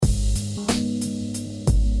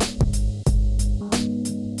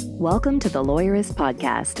Welcome to the Lawyerist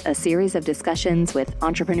Podcast, a series of discussions with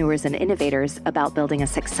entrepreneurs and innovators about building a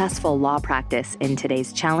successful law practice in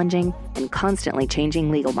today's challenging and constantly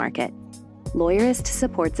changing legal market. Lawyerist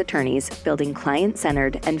supports attorneys building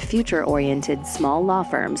client-centered and future-oriented small law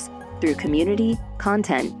firms through community,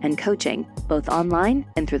 content, and coaching, both online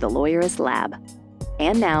and through the Lawyerist Lab.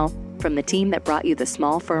 And now, from the team that brought you the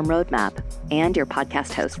Small Firm Roadmap and your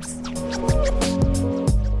podcast hosts.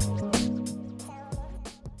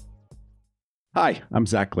 Hi, I'm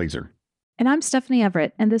Zach Glazer. And I'm Stephanie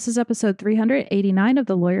Everett, and this is episode 389 of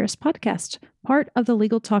the Lawyerist Podcast, part of the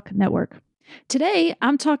Legal Talk Network. Today,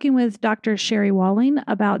 I'm talking with Dr. Sherry Walling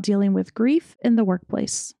about dealing with grief in the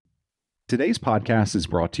workplace. Today's podcast is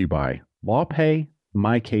brought to you by LawPay,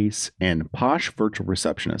 MyCase, and Posh Virtual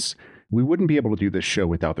Receptionists. We wouldn't be able to do this show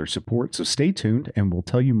without their support, so stay tuned and we'll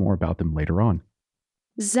tell you more about them later on.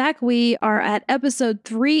 Zach, we are at episode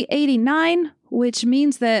 389, which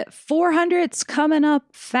means that 400's coming up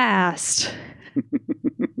fast.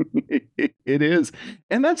 It is.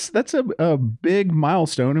 And that's a big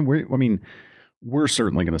milestone. And we're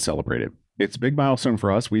certainly going to celebrate it. It's a big milestone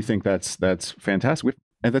for us. We think that's fantastic.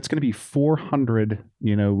 And that's going to be 400,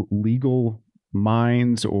 legal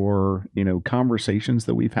minds or, conversations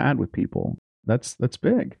that we've had with people. That's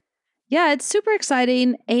big. Yeah, it's super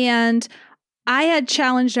exciting. And I had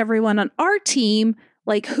challenged everyone on our team,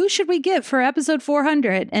 like, who should we get for episode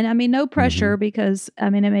 400? And no pressure because,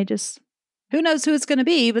 it may just, who knows who it's going to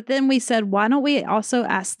be. But then we said, why don't we also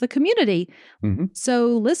ask the community? Mm-hmm. So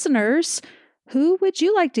listeners, who would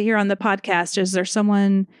you like to hear on the podcast? Is there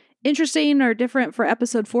someone interesting or different for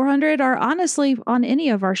episode 400 or honestly on any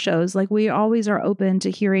of our shows? Like, we always are open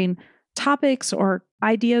to hearing topics or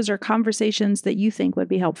ideas or conversations that you think would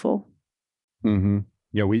be helpful. Mm-hmm.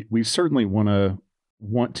 Yeah, we certainly want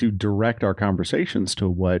to direct our conversations to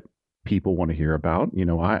what people want to hear about.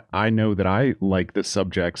 I know that I like the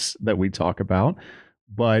subjects that we talk about,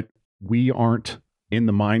 but we aren't in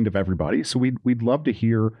the mind of everybody. So we'd love to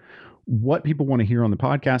hear what people want to hear on the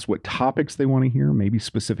podcast, what topics they want to hear, maybe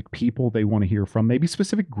specific people they want to hear from, maybe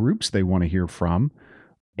specific groups they want to hear from.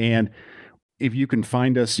 And if you can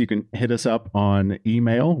find us, you can hit us up on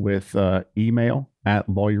email with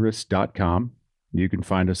email@lawyerist.com. You can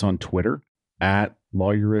find us on Twitter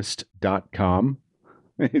 @lawyerist.com.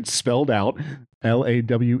 It's spelled out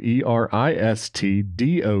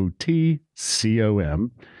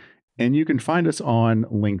LAWERISTDOTCOM. And you can find us on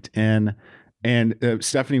LinkedIn. And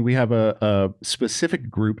Stephanie, we have a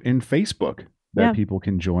specific group in Facebook that people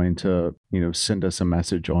can join to, send us a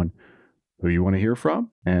message on who you want to hear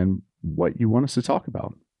from and what you want us to talk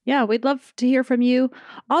about. Yeah, we'd love to hear from you.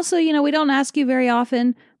 Also, we don't ask you very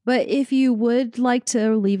often, but if you would like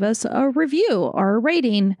to leave us a review or a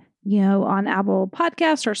rating, on Apple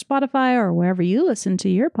Podcasts or Spotify or wherever you listen to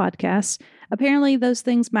your podcasts, apparently those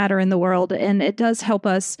things matter in the world. And it does help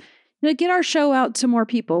us get our show out to more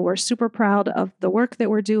people. We're super proud of the work that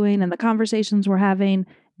we're doing and the conversations we're having.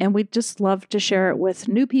 And we'd just love to share it with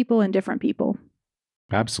new people and different people.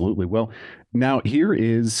 Absolutely. Well, now here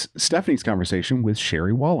is Stephanie's conversation with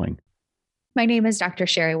Sherry Walling. My name is Dr.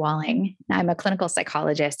 Sherry Walling. I'm a clinical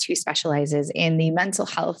psychologist who specializes in the mental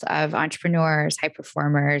health of entrepreneurs, high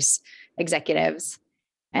performers, executives.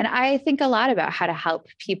 And I think a lot about how to help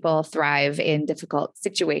people thrive in difficult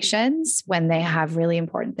situations when they have really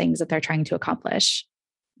important things that they're trying to accomplish.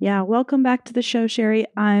 Yeah, welcome back to the show, Sherry.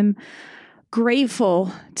 I'm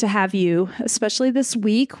grateful to have you, especially this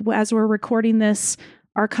week. As we're recording this,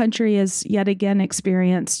 our country has yet again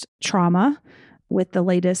experienced trauma with the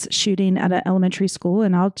latest shooting at an elementary school.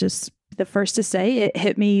 And I'll just be the first to say it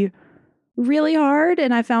hit me really hard.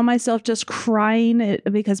 And I found myself just crying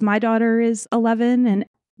because my daughter is 11 and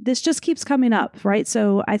this just keeps coming up, right?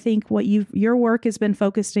 So I think your work has been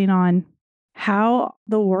focusing on how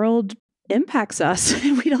the world impacts us.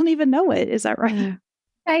 We don't even know it. Is that right?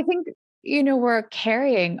 I think, we're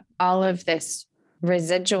carrying all of this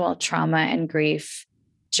residual trauma and grief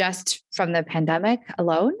just from the pandemic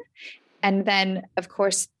alone. And then, of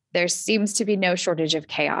course, there seems to be no shortage of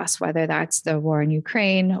chaos, whether that's the war in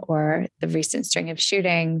Ukraine or the recent string of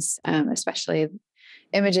shootings, especially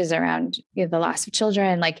images around the loss of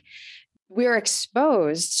children. Like, we're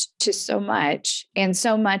exposed to so much, and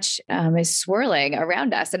so much is swirling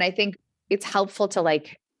around us. And I think it's helpful to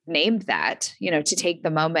name that, to take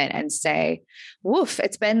the moment and say, woof,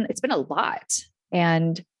 it's been a lot.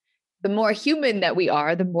 And the more human that we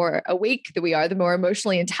are, the more awake that we are, the more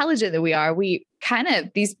emotionally intelligent that we are,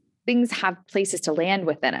 these things have places to land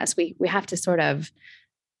within us. We have to sort of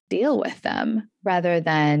deal with them rather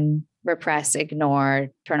than repress, ignore,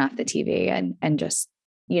 turn off the TV and just,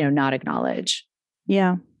 not acknowledge.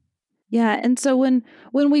 Yeah. Yeah. And so when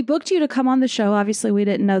we booked you to come on the show, obviously we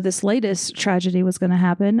didn't know this latest tragedy was going to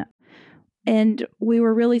happen. And we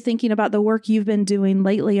were really thinking about the work you've been doing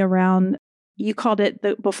lately around, you called it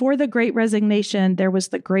before the Great Resignation, there was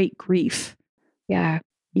the Great Grief. Yeah.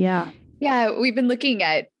 Yeah. Yeah. We've been looking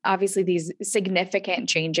at obviously these significant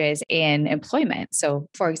changes in employment. So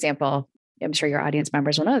for example, I'm sure your audience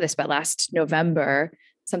members will know this, but last November,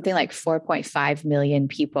 something like 4.5 million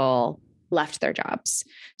people left their jobs.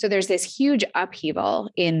 So there's this huge upheaval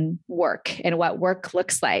in work and what work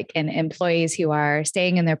looks like, and employees who are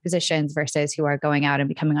staying in their positions versus who are going out and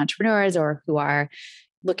becoming entrepreneurs or who are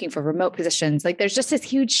looking for remote positions. Like there's just this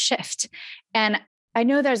huge shift. And I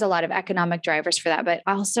know there's a lot of economic drivers for that, but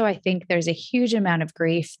also I think there's a huge amount of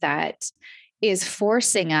grief that is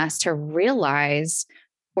forcing us to realize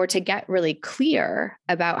or to get really clear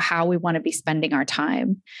about how we want to be spending our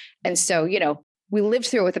time. And so, we lived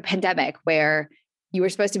through it with a pandemic where you were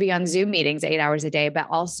supposed to be on Zoom meetings 8 hours a day, but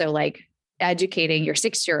also like educating your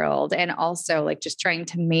 6-year-old and also like just trying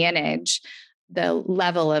to manage the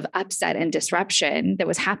level of upset and disruption that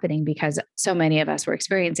was happening because so many of us were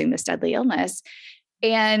experiencing this deadly illness.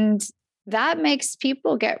 And that makes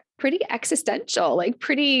people get pretty existential, like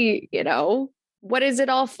pretty, what is it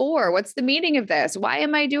all for? What's the meaning of this? Why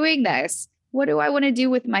am I doing this? What do I want to do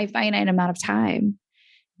with my finite amount of time?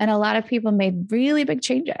 And a lot of people made really big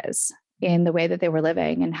changes in the way that they were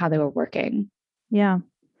living and how they were working. Yeah.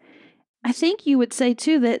 I think you would say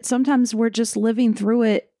too that sometimes we're just living through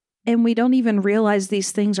it and we don't even realize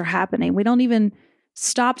these things are happening. We don't even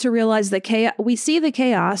stop to realize the chaos. We see the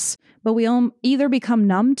chaos, but we either become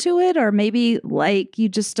numb to it or maybe like you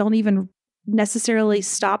just don't even necessarily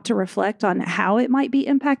stop to reflect on how it might be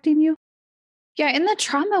impacting you. Yeah. In the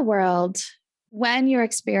trauma world, when you're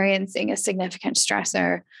experiencing a significant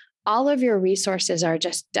stressor, all of your resources are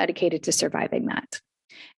just dedicated to surviving that.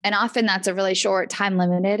 And often that's a really short time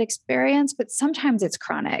limited experience, but sometimes it's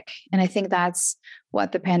chronic. And I think that's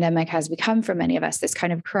what the pandemic has become for many of us, this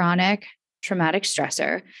kind of chronic traumatic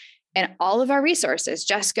stressor. And all of our resources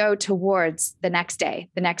just go towards the next day,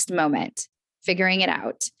 the next moment, figuring it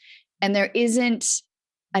out. And there isn't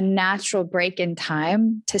a natural break in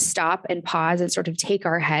time to stop and pause and sort of take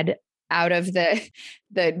our head out of the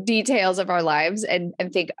details of our lives and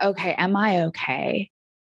think, okay, am I okay?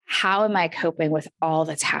 How am I coping with all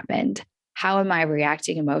that's happened? How am I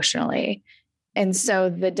reacting emotionally? And so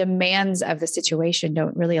the demands of the situation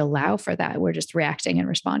don't really allow for that. We're just reacting and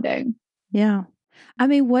responding. Yeah. I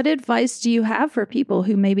mean, what advice do you have for people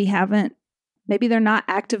who maybe they're not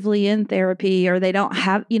actively in therapy or they don't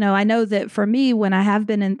have, I know that for me, when I have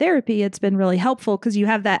been in therapy, it's been really helpful because you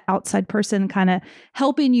have that outside person kind of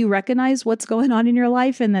helping you recognize what's going on in your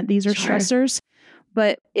life and that these are stressors.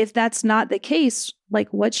 But if that's not the case,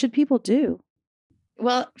 like what should people do?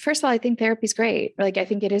 Well, first of all, I think therapy is great. Like, I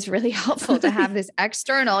think it is really helpful to have this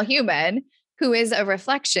external human who is a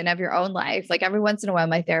reflection of your own life. Like every once in a while,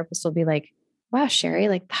 my therapist will be like, wow, Sherry,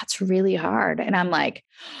 like that's really hard. And I'm like,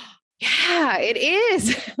 yeah, it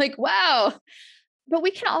is. Like, wow. But we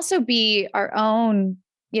can also be our own,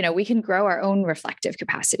 we can grow our own reflective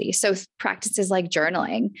capacity. So practices like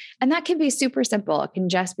journaling, and that can be super simple. It can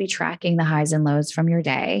just be tracking the highs and lows from your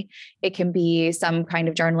day. It can be some kind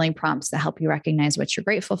of journaling prompts that help you recognize what you're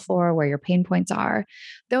grateful for, where your pain points are.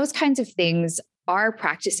 Those kinds of things are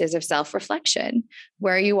practices of self-reflection,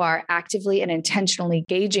 where you are actively and intentionally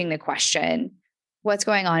gauging the question, what's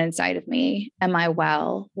going on inside of me? Am I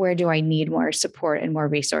well? Where do I need more support and more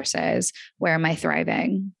resources? Where am I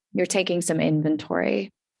thriving? You're taking some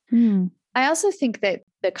inventory. I also think that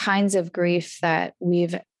the kinds of grief that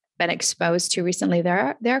we've been exposed to recently,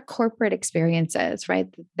 there are corporate experiences, right?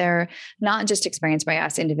 They're not just experienced by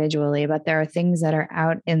us individually, but there are things that are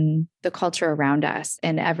out in the culture around us,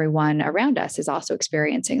 and everyone around us is also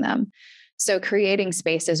experiencing them. So creating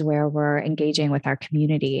spaces where we're engaging with our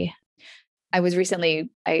community.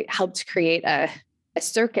 I helped create a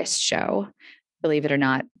circus show, believe it or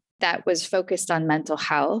not, that was focused on mental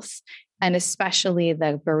health and especially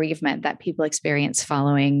the bereavement that people experience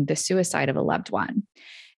following the suicide of a loved one.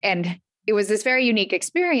 And it was this very unique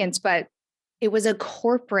experience, but it was a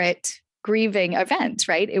corporate grieving event,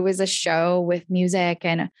 right? It was a show with music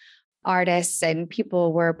and artists and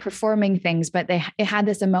people were performing things, but it had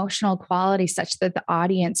this emotional quality such that the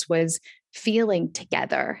audience was feeling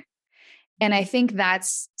together. And I think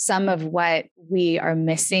that's some of what we are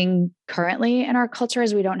missing currently in our culture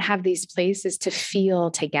is we don't have these places to feel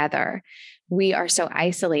together. We are so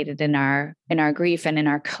isolated in our grief and in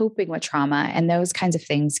our coping with trauma. And those kinds of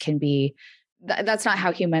things can be that's not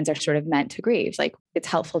how humans are sort of meant to grieve. Like, it's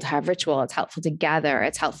helpful to have ritual. It's helpful to gather.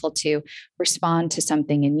 It's helpful to respond to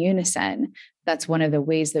something in unison. That's one of the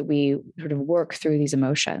ways that we sort of work through these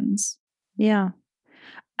emotions. Yeah.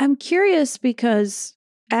 I'm curious because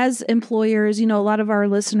as employers, a lot of our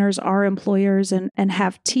listeners are employers and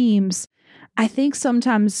have teams. I think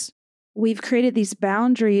sometimes we've created these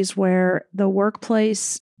boundaries where the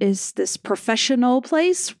workplace is this professional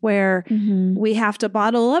place where we have to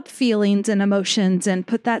bottle up feelings and emotions and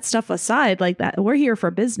put that stuff aside like that. We're here for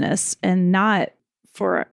business and not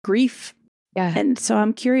for grief. Yeah. And so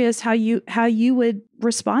I'm curious how you would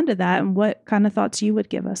respond to that and what kind of thoughts you would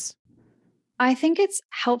give us. I think it's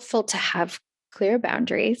helpful to have clear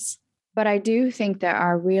boundaries, but I do think there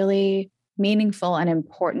are really meaningful and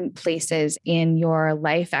important places in your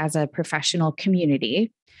life as a professional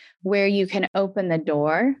community where you can open the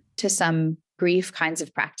door to some grief kinds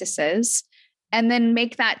of practices and then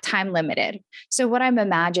make that time limited. So what I'm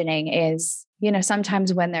imagining is,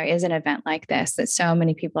 sometimes when there is an event like this that so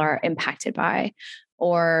many people are impacted by,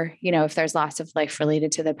 or, if there's loss of life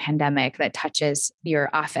related to the pandemic that touches your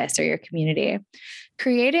office or your community,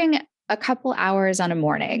 creating a couple hours on a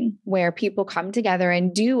morning where people come together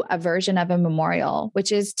and do a version of a memorial,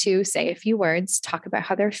 which is to say a few words, talk about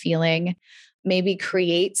how they're feeling, maybe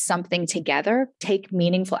create something together, take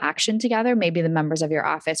meaningful action together. Maybe the members of your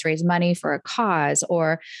office raise money for a cause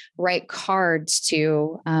or write cards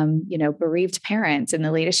to, bereaved parents in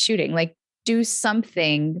the latest shooting. Like, do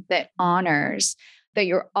something that honors that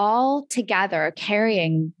you're all together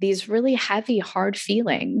carrying these really heavy, hard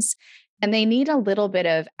feelings, and they need a little bit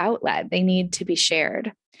of outlet. They need to be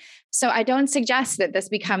shared. So I don't suggest that this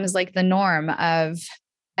becomes like the norm of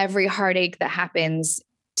every heartache that happens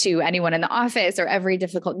to anyone in the office or every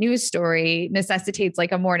difficult news story necessitates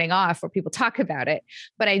like a morning off where people talk about it.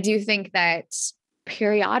 But I do think that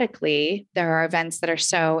periodically there are events that are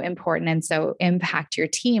so important and so impact your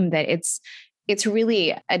team that it's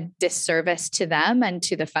really a disservice to them and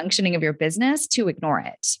to the functioning of your business to ignore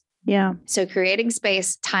it. Yeah. So creating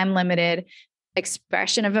space, time limited,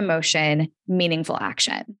 expression of emotion, meaningful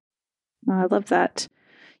action. Oh, I love that.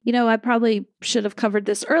 I probably should have covered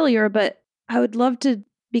this earlier, but I would love to,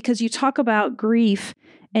 because you talk about grief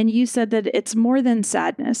and you said that it's more than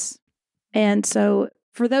sadness. And so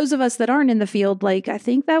for those of us that aren't in the field, like, I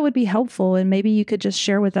think that would be helpful. And maybe you could just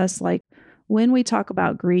share with us, like, when we talk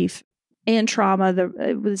about grief and trauma,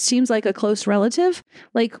 it seems like a close relative.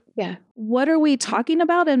 Like, yeah, what are we talking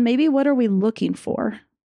about? And maybe what are we looking for?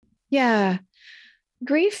 Yeah.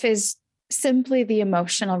 Grief is simply the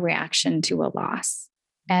emotional reaction to a loss.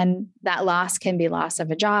 And that loss can be loss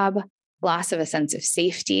of a job, loss of a sense of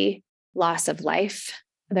safety, loss of life.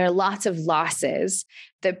 There are lots of losses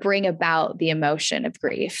that bring about the emotion of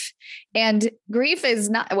grief. And grief is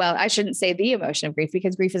not, well, I shouldn't say the emotion of grief,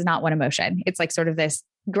 because grief is not one emotion. It's like sort of this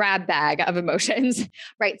grab bag of emotions,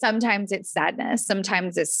 right? Sometimes it's sadness,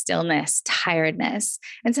 sometimes it's stillness, tiredness,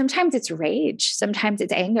 and sometimes it's rage. Sometimes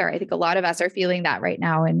it's anger. I think a lot of us are feeling that right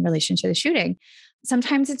now in relation to the shooting.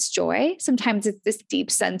 Sometimes it's joy. Sometimes it's this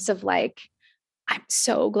deep sense of like, I'm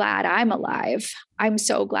so glad I'm alive. I'm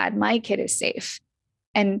so glad my kid is safe.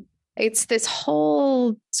 And it's this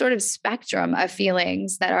whole sort of spectrum of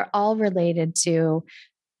feelings that are all related to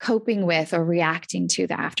coping with or reacting to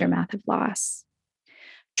the aftermath of loss.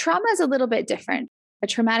 Trauma is a little bit different. A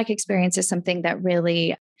traumatic experience is something that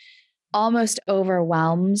really almost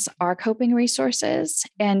overwhelms our coping resources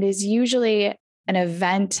and is usually an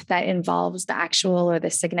event that involves the actual or the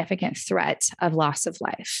significant threat of loss of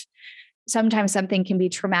life. Sometimes something can be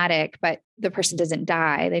traumatic, but the person doesn't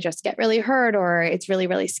die. They just get really hurt or it's really,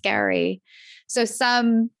 really scary. So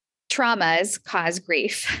some traumas cause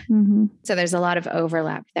grief. Mm-hmm. So there's a lot of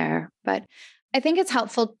overlap there. But I think it's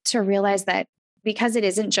helpful to realize that because it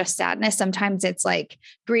isn't just sadness, sometimes it's like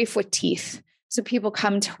grief with teeth. So people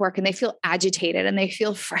come to work and they feel agitated and they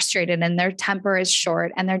feel frustrated and their temper is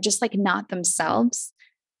short and they're just like not themselves.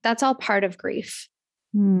 That's all part of grief.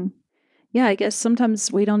 Mm. Yeah, I guess sometimes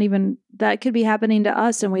that could be happening to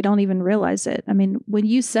us and we don't even realize it. I mean, when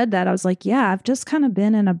you said that, I was like, yeah, I've just kind of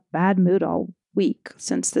been in a bad mood all week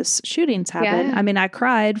since this shooting's happened. Yeah. I mean, I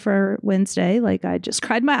cried for Wednesday, like I just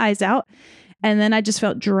cried my eyes out and then I just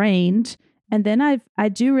felt drained. And then I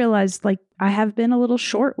do realize like I have been a little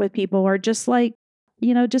short with people or just like,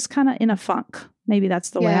 just kind of in a funk. Maybe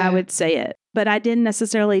that's the way I would say it. But I didn't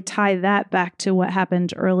necessarily tie that back to what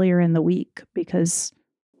happened earlier in the week because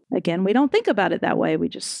again, we don't think about it that way. We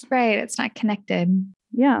just... Right. It's not connected.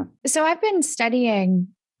 Yeah. So I've been studying,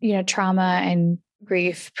 trauma and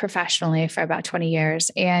grief professionally for about 20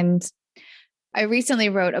 years. And I recently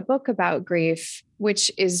wrote a book about grief, which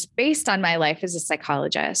is based on my life as a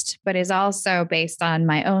psychologist, but is also based on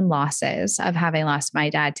my own losses of having lost my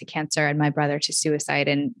dad to cancer and my brother to suicide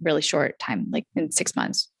in really short time, like in 6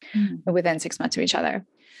 months, within 6 months of each other.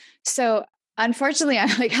 So unfortunately, I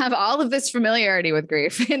have all of this familiarity with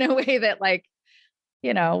grief in a way that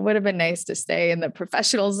would have been nice to stay in the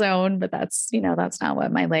professional zone, but that's not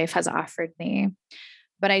what my life has offered me.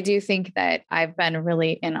 But I do think that I've been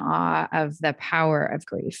really in awe of the power of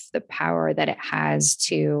grief, the power that it has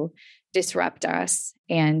to disrupt us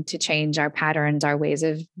and to change our patterns, our ways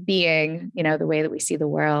of being, the way that we see the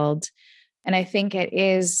world. And I think it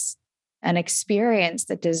is an experience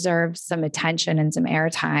that deserves some attention and some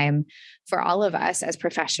airtime for all of us as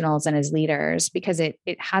professionals and as leaders, because it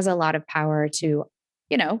has a lot of power to,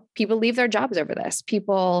 people leave their jobs over this.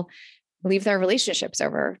 People leave their relationships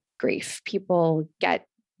over grief. People get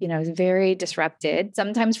very disrupted,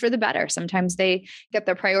 sometimes for the better. Sometimes they get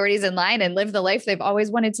their priorities in line and live the life they've always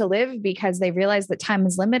wanted to live because they realize that time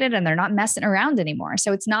is limited and they're not messing around anymore.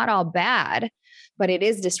 So it's not all bad, but it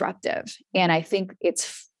is disruptive. And I think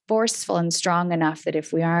it's forceful and strong enough that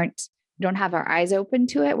if we don't have our eyes open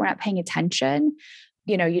to it, we're not paying attention,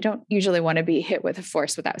 you don't usually want to be hit with a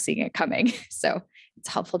force without seeing it coming. So it's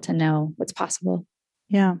helpful to know what's possible.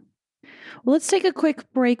 Yeah. Well, let's take a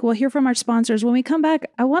quick break. We'll hear from our sponsors. When we come back,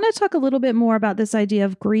 I want to talk a little bit more about this idea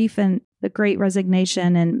of grief and the Great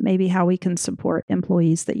Resignation and maybe how we can support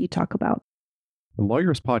employees that you talk about. The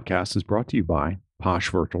Lawyerist Podcast is brought to you by Posh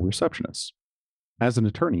Virtual Receptionists. As an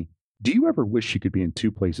attorney, do you ever wish you could be in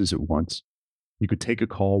two places at once? You could take a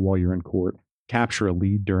call while you're in court, capture a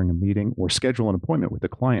lead during a meeting, or schedule an appointment with a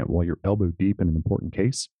client while you're elbow deep in an important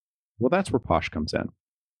case? Well, that's where Posh comes in.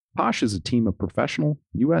 Posh is a team of professional,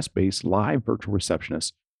 U.S.-based live virtual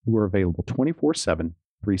receptionists who are available 24/7,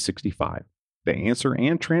 365. They answer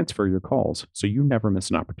and transfer your calls, so you never miss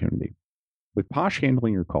an opportunity. With Posh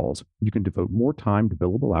handling your calls, you can devote more time to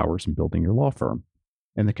billable hours in building your law firm.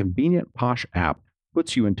 And the convenient Posh app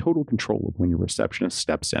puts you in total control of when your receptionist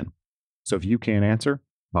steps in. So if you can't answer,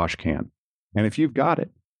 Posh can. And if you've got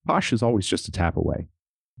it, Posh is always just a tap away.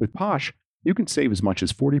 With Posh, you can save as much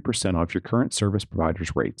as 40% off your current service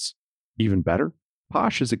provider's rates. Even better,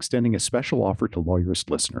 Posh is extending a special offer to Lawyerist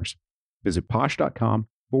listeners. Visit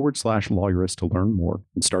posh.com/Lawyerist to learn more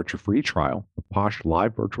and start your free trial of Posh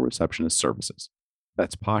Live Virtual Receptionist services.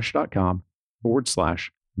 That's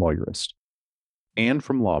posh.com/Lawyerist. And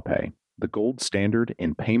from LawPay, the gold standard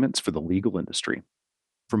in payments for the legal industry.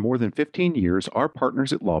 For more than 15 years, our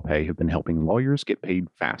partners at LawPay have been helping lawyers get paid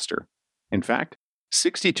faster. In fact,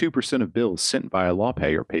 62% of bills sent via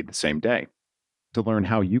LawPay are paid the same day. To learn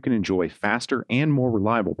how you can enjoy faster and more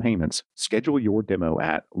reliable payments, schedule your demo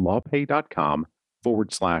at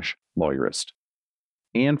lawpay.com/Lawyerist.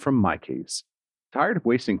 And from MyCase, tired of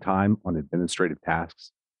wasting time on administrative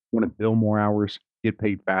tasks? Want to bill more hours, get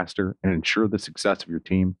paid faster, and ensure the success of your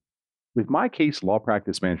team? With MyCase Law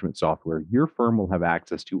Practice Management software, your firm will have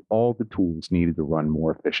access to all the tools needed to run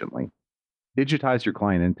more efficiently. Digitize your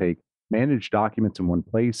client intake, manage documents in one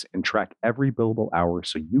place, and track every billable hour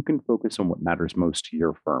so you can focus on what matters most to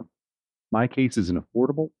your firm. MyCase is an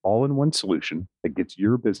affordable, all-in-one solution that gets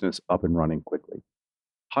your business up and running quickly.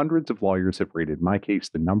 Hundreds of lawyers have rated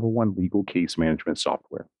MyCase the #1 legal case management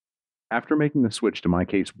software. After making the switch to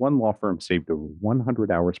MyCase, one law firm saved over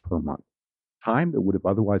 100 hours per month, time that would have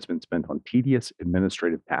otherwise been spent on tedious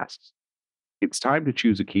administrative tasks. It's time to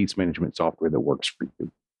choose a case management software that works for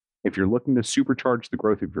you. If you're looking to supercharge the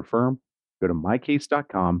growth of your firm, go to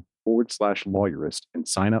mycase.com/Lawyerist and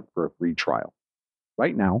sign up for a free trial.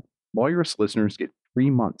 Right now, Lawyerist listeners get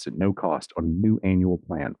 3 months at no cost on a new annual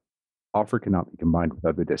plan. Offer cannot be combined with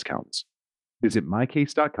other discounts. Visit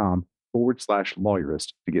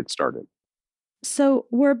mycase.com/Lawyerist to get started. So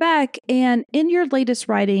we're back, and in your latest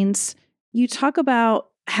writings, you talk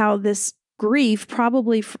about how this grief,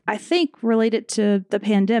 probably, I think, related to the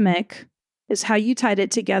pandemic, is how you tied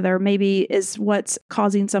it together, maybe is what's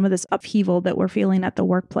causing some of this upheaval that we're feeling at the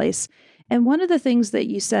workplace. And one of the things that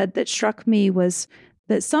you said that struck me was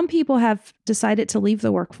that some people have decided to leave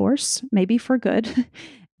the workforce, maybe for good,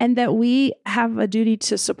 and that we have a duty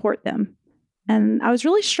to support them. And I was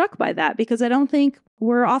really struck by that because I don't think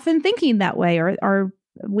we're often thinking that way, or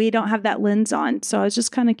we don't have that lens on. So I was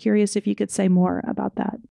just kind of curious if you could say more about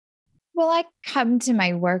that. Well, I come to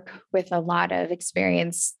my work with a lot of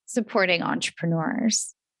experience supporting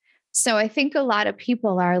entrepreneurs. So I think a lot of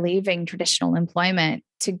people are leaving traditional employment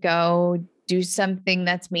to go do something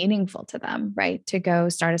that's meaningful to them, right? To go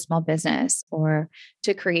start a small business or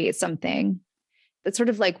to create something. That's sort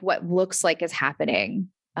of like what looks like is happening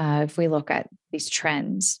if we look at these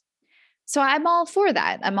trends. So I'm all for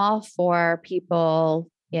that. I'm all for people,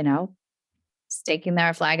 staking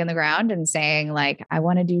their flag in the ground and saying, like, I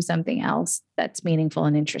want to do something else that's meaningful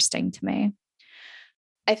and interesting to me.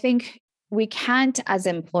 I think we can't, as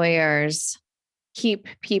employers, keep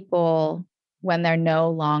people when they're no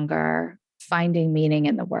longer finding meaning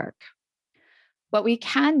in the work. What we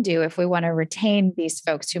can do if we want to retain these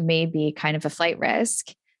folks who may be kind of a flight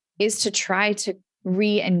risk is to try to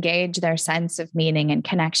re-engage their sense of meaning and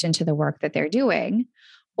connection to the work that they're doing,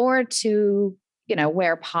 or to,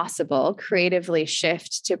 where possible, creatively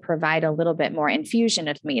shift to provide a little bit more infusion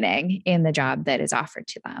of meaning in the job that is offered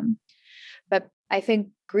to them. But I think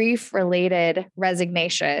grief-related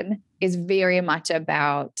resignation is very much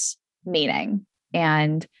about meaning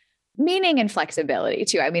and flexibility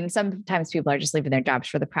too. I mean, sometimes people are just leaving their jobs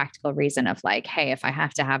for the practical reason of like, hey, if I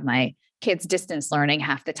have to have my kids distance learning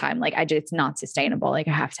half the time, like it's not sustainable. Like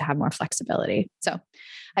I have to have more flexibility. So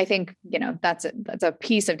I think, that's a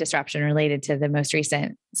piece of disruption related to the most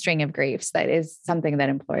recent string of griefs that is something that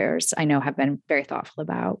employers I know have been very thoughtful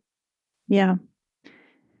about. Yeah,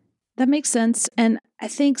 that makes sense. And I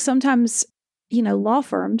think sometimes, law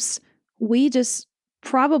firms, we just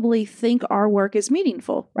probably think our work is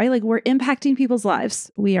meaningful, right? Like we're impacting people's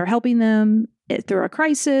lives. We are helping them through a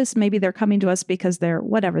crisis. Maybe they're coming to us because they're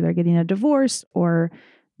getting a divorce or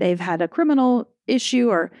they've had a criminal issue,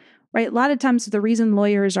 or right. A lot of times the reason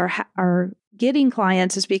lawyers are getting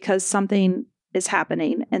clients is because something is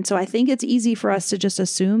happening. And so I think it's easy for us to just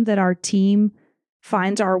assume that our team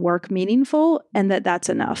finds our work meaningful and that that's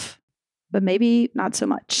enough, but maybe not so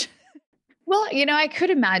much. Well, I could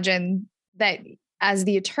imagine that as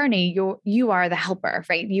the attorney, you are the helper,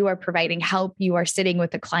 right? You are providing help. You are sitting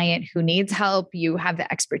with a client who needs help. You have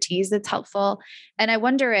the expertise that's helpful. And I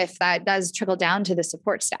wonder if that does trickle down to the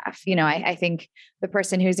support staff. I think the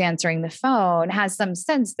person who's answering the phone has some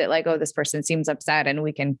sense that like, oh, this person seems upset and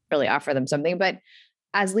we can really offer them something. But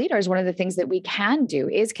as leaders, one of the things that we can do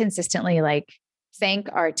is consistently like thank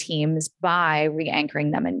our teams by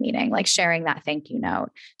re-anchoring them in meaning, like sharing that thank you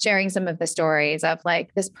note, sharing some of the stories of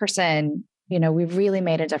like this person, we've really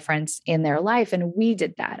made a difference in their life. And we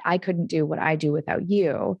did that. I couldn't do what I do without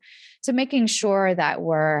you. So making sure that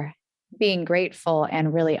we're being grateful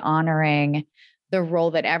and really honoring the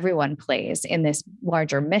role that everyone plays in this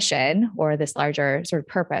larger mission or this larger sort of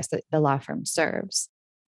purpose that the law firm serves.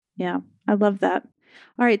 Yeah, I love that.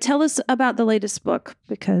 All right. Tell us about the latest book,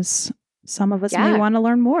 because some of us may want to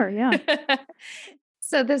learn more. Yeah.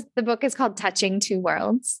 So the book is called Touching Two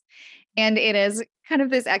Worlds. And it is kind of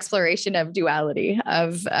this exploration of duality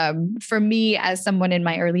of, for me, as someone in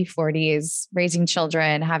my early 40s, raising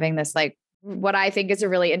children, having this like what I think is a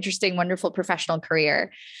really interesting, wonderful professional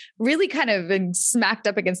career, really kind of been smacked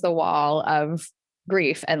up against the wall of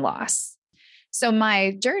grief and loss. So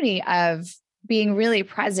my journey of being really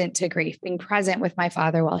present to grief, being present with my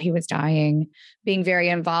father while he was dying, being very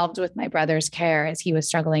involved with my brother's care as he was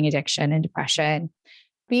struggling addiction and depression,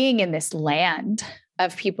 being in this land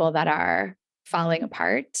of people that are falling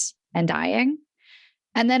apart and dying.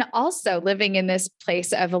 And then also living in this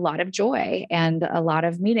place of a lot of joy and a lot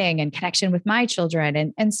of meaning and connection with my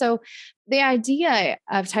children. And so the idea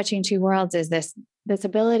of Touching Two Worlds is this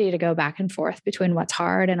ability to go back and forth between what's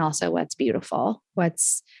hard and also what's beautiful,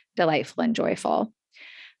 what's delightful and joyful.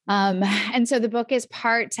 And so the book is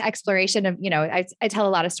part exploration of, I tell a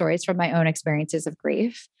lot of stories from my own experiences of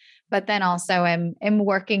grief, but then also am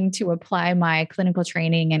working to apply my clinical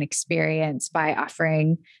training and experience by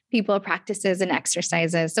offering people practices and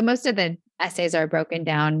exercises. So most of the essays are broken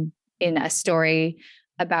down in a story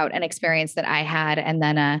about an experience that I had, and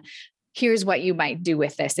then here's what you might do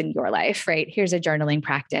with this in your life, right? Here's a journaling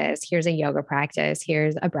practice. Here's a yoga practice.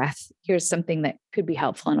 Here's a breath. Here's something that could be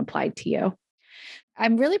helpful and applied to you.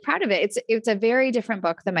 I'm really proud of it. It's a very different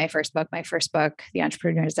book than my first book. My first book, The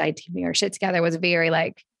Entrepreneur's Guide to Keeping Your Shit Together, was very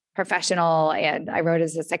like professional, and I wrote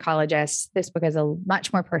as a psychologist. This book is a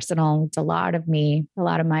much more personal. It's a lot of me, a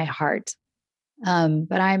lot of my heart.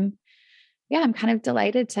 But I'm kind of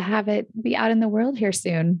delighted to have it be out in the world here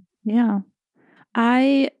soon. Yeah.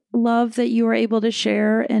 I love that you were able to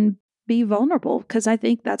share and be vulnerable, because I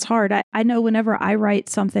think that's hard. I know whenever I write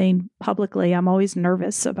something publicly, I'm always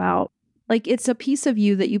nervous about, like, it's a piece of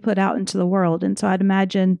you that you put out into the world. And so I'd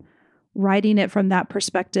imagine writing it from that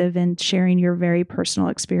perspective and sharing your very personal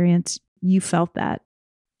experience, you felt that.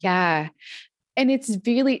 Yeah. And it's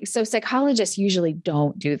really, so psychologists usually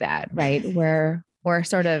don't do that, right? We're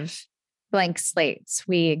sort of blank slates.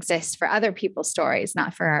 We exist for other people's stories,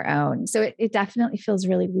 not for our own. So it definitely feels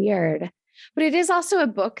really weird. But it is also a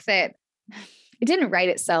book that it didn't write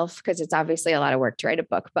itself, because it's obviously a lot of work to write a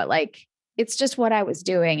book, but like it's just what I was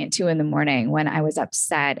doing at 2 a.m. when I was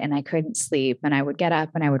upset and I couldn't sleep, and I would get up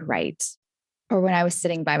and I would write. Or when I was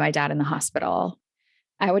sitting by my dad in the hospital,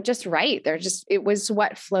 I would just write. It was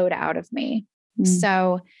what flowed out of me.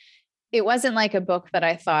 So it wasn't like a book that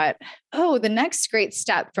I thought, oh, the next great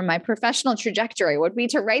step from my professional trajectory would be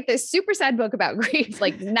to write this super sad book about grief.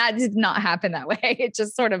 Like, that did not happen that way. It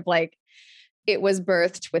just sort of like, it was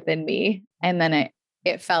birthed within me. And then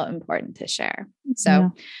it felt important to share.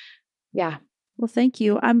 So yeah. Well, thank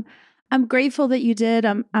you. I'm grateful that you did.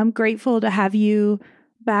 I'm grateful to have you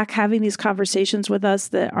back having these conversations with us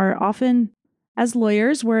that are often, as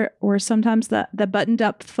lawyers, we're sometimes the buttoned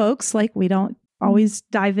up folks. Like, we don't always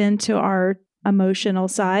dive into our emotional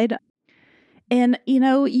side. And,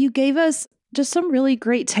 you gave us just some really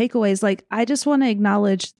great takeaways. Like, I just want to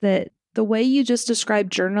acknowledge that the way you just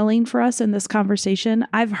described journaling for us in this conversation,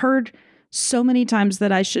 I've heard so many times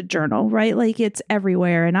that I should journal, right? Like, it's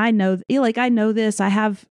everywhere. And I know this. I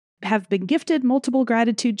have been gifted multiple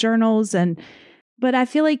gratitude journals, but I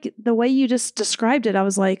feel like the way you just described it, I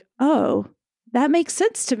was like, oh, that makes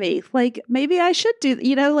sense to me. Like, maybe I should do,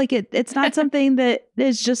 like it's not something that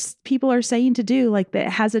is just people are saying to do, like, that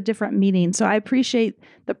has a different meaning. So I appreciate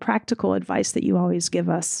the practical advice that you always give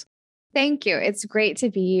us. Thank you. It's great to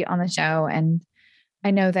be on the show. And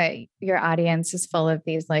I know that your audience is full of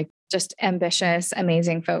these like just ambitious,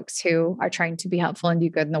 amazing folks who are trying to be helpful and do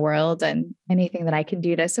good in the world. And anything that I can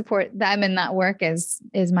do to support them in that work is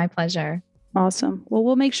my pleasure. Awesome. Well,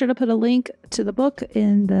 we'll make sure to put a link to the book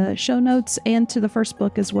in the show notes and to the first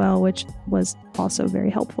book as well, which was also very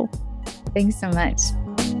helpful. Thanks so much.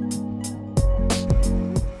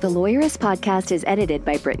 The Lawyerist podcast is edited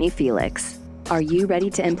by Brittany Felix. Are you ready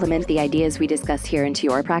to implement the ideas we discuss here into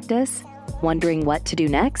your practice? Wondering what to do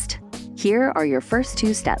next? Here are your first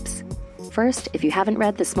 2 steps. First, if you haven't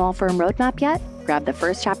read the Small Firm Roadmap yet, grab the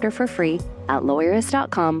first chapter for free at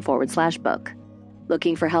lawyerist.com/book.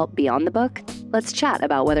 Looking for help beyond the book? Let's chat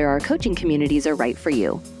about whether our coaching communities are right for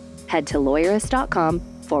you. Head to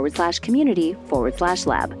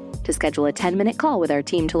lawyerist.com/community/lab to schedule a 10-minute call with our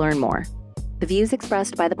team to learn more. The views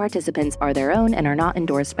expressed by the participants are their own and are not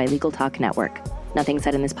endorsed by Legal Talk Network. Nothing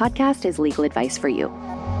said in this podcast is legal advice for you.